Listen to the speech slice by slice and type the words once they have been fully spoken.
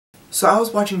So I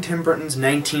was watching Tim Burton's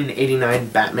 1989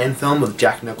 Batman film with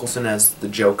Jack Nicholson as the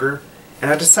Joker, and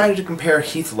I decided to compare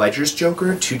Heath Ledger's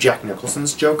Joker to Jack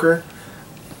Nicholson's Joker.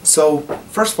 So,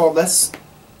 first of all, let's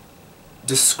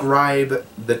describe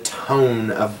the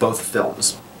tone of both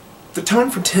films. The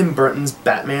tone for Tim Burton's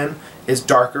Batman is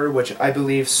darker, which I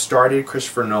believe started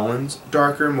Christopher Nolan's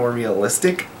darker, more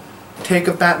realistic take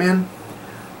of Batman.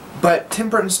 But Tim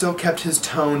Burton still kept his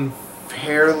tone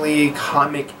fairly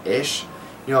comic-ish.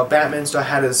 You know, Batman still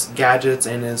had his gadgets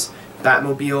and his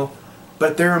Batmobile,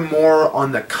 but they're more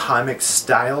on the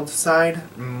comic-styled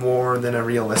side, more than a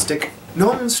realistic.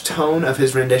 Nolan's tone of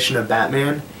his rendition of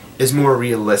Batman is more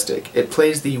realistic. It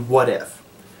plays the what if.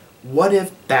 What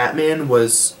if Batman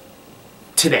was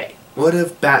today? What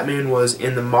if Batman was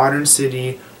in the modern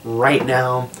city right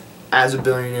now as a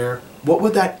billionaire? What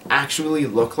would that actually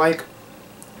look like?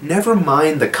 Never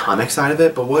mind the comic side of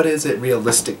it, but what is it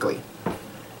realistically?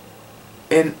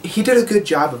 And he did a good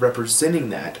job of representing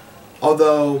that.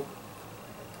 Although,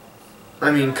 I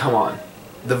mean, come on.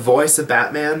 The voice of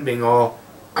Batman being all,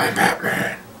 "I'm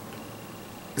Batman."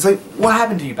 It's like, what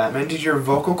happened to you, Batman? Did your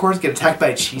vocal cords get attacked by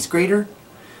a cheese grater?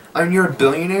 I mean, you're a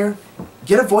billionaire.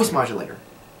 Get a voice modulator.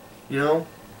 You know?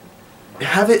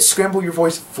 Have it scramble your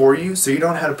voice for you so you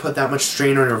don't have to put that much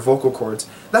strain on your vocal cords.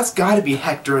 That's gotta be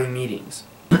heck during meetings.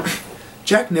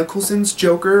 Jack Nicholson's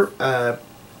Joker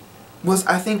was,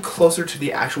 I think, closer to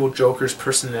the actual Joker's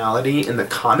personality in the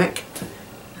comic.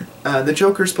 The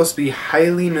Joker is supposed to be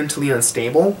highly mentally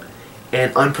unstable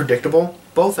and unpredictable.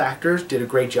 Both actors did a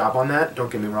great job on that,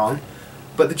 don't get me wrong.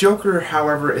 But the Joker,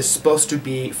 however, is supposed to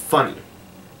be funny.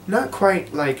 Not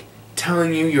quite like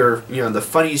telling you you're, the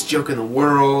funniest joke in the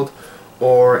world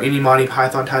or any Monty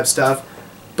Python type stuff,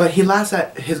 but he laughs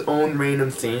at his own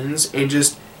random things and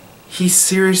just, he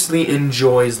seriously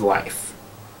enjoys life.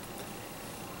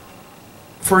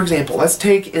 For example, let's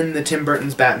take in the Tim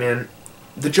Burton's Batman,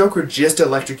 the Joker just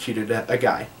electrocuted a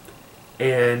guy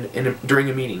during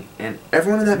a meeting, and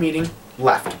everyone in that meeting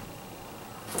left.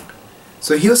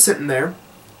 So he was sitting there,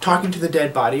 talking to the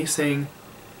dead body, saying,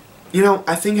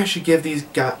 I think I should give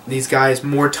these guys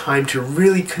more time to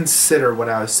really consider what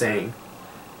I was saying.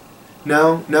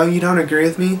 No, you don't agree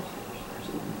with me?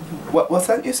 What's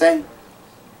that you say?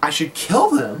 I should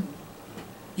kill them?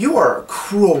 You are a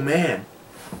cruel man.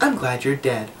 I'm glad you're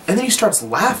dead. And then he starts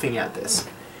laughing at this.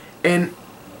 And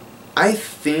I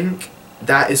think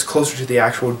that is closer to the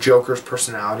actual Joker's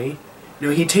personality.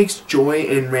 He takes joy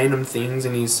in random things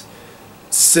and he's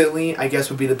silly, I guess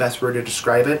would be the best word to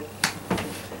describe it.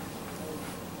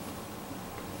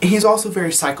 He's also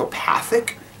very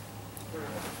psychopathic.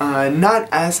 Not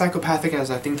as psychopathic as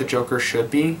I think the Joker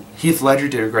should be. Heath Ledger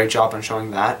did a great job on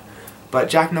showing that. But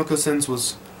Jack Nicholson's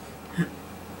was,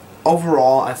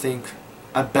 overall, I think,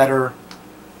 a better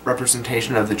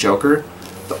representation of the Joker.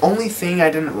 The only thing I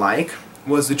didn't like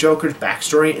was the Joker's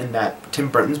backstory in that Tim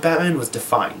Burton's Batman was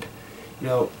defined.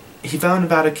 He found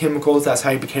about a chemicals, that's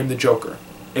how he became the Joker.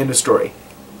 End of story.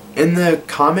 In the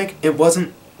comic, it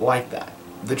wasn't like that.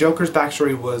 The Joker's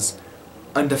backstory was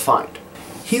undefined.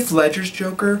 Heath Ledger's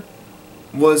Joker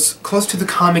was close to the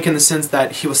comic in the sense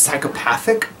that he was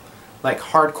psychopathic, like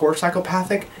hardcore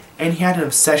psychopathic, and he had an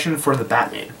obsession for the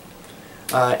Batman.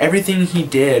 Everything he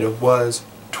did was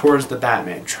towards the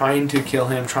Batman, trying to kill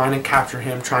him, trying to capture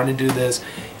him, trying to do this,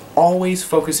 always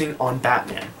focusing on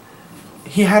Batman.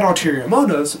 He had ulterior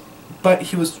motives, but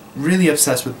he was really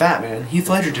obsessed with Batman. Heath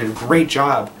Ledger did a great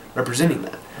job representing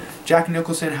that. Jack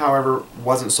Nicholson, however,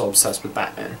 wasn't so obsessed with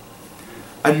Batman.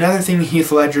 Another thing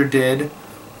Heath Ledger did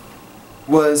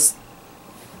was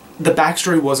the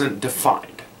backstory wasn't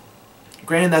defined.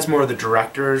 Granted, that's more of the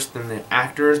directors than the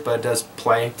actors, but it does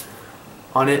play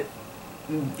on it.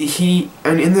 In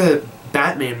the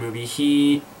Batman movie,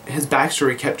 his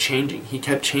backstory kept changing. He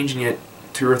kept changing it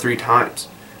 2 or 3 times.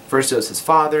 First it was his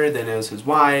father, then it was his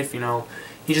wife,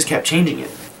 he just kept changing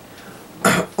it.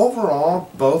 Overall,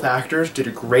 both actors did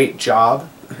a great job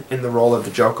in the role of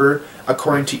the Joker,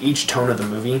 according to each tone of the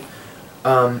movie.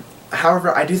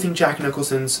 However, I do think Jack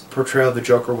Nicholson's portrayal of the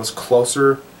Joker was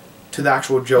closer to the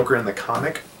actual Joker in the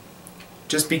comic,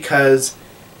 just because,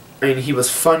 he was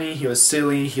funny, he was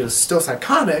silly, he was still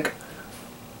psychotic,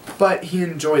 but he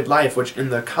enjoyed life, which in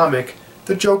the comic,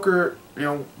 the Joker,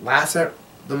 laughs at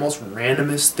the most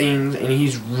randomest things, and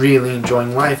he's really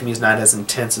enjoying life, and he's not as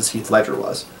intense as Heath Ledger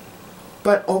was.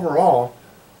 But overall,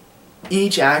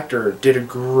 each actor did a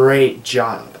great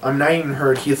job. I even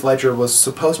heard Heath Ledger was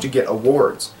supposed to get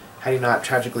awards had he not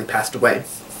tragically passed away.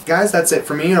 Guys, that's it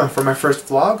for me for my first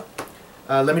vlog.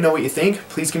 Let me know what you think.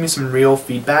 Please give me some real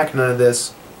feedback. None of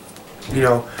this you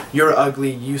know, you're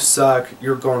ugly, you suck,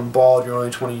 you're going bald, you're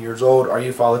only 20 years old, are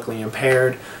you follically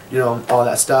impaired, you know, all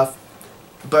that stuff.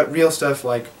 But real stuff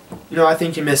like, you know, I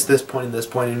think you missed this point and this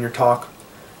point in your talk.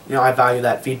 You know, I value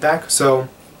that feedback. So,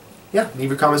 yeah, leave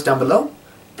your comments down below,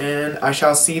 and I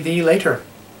shall see thee later.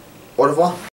 Au revoir.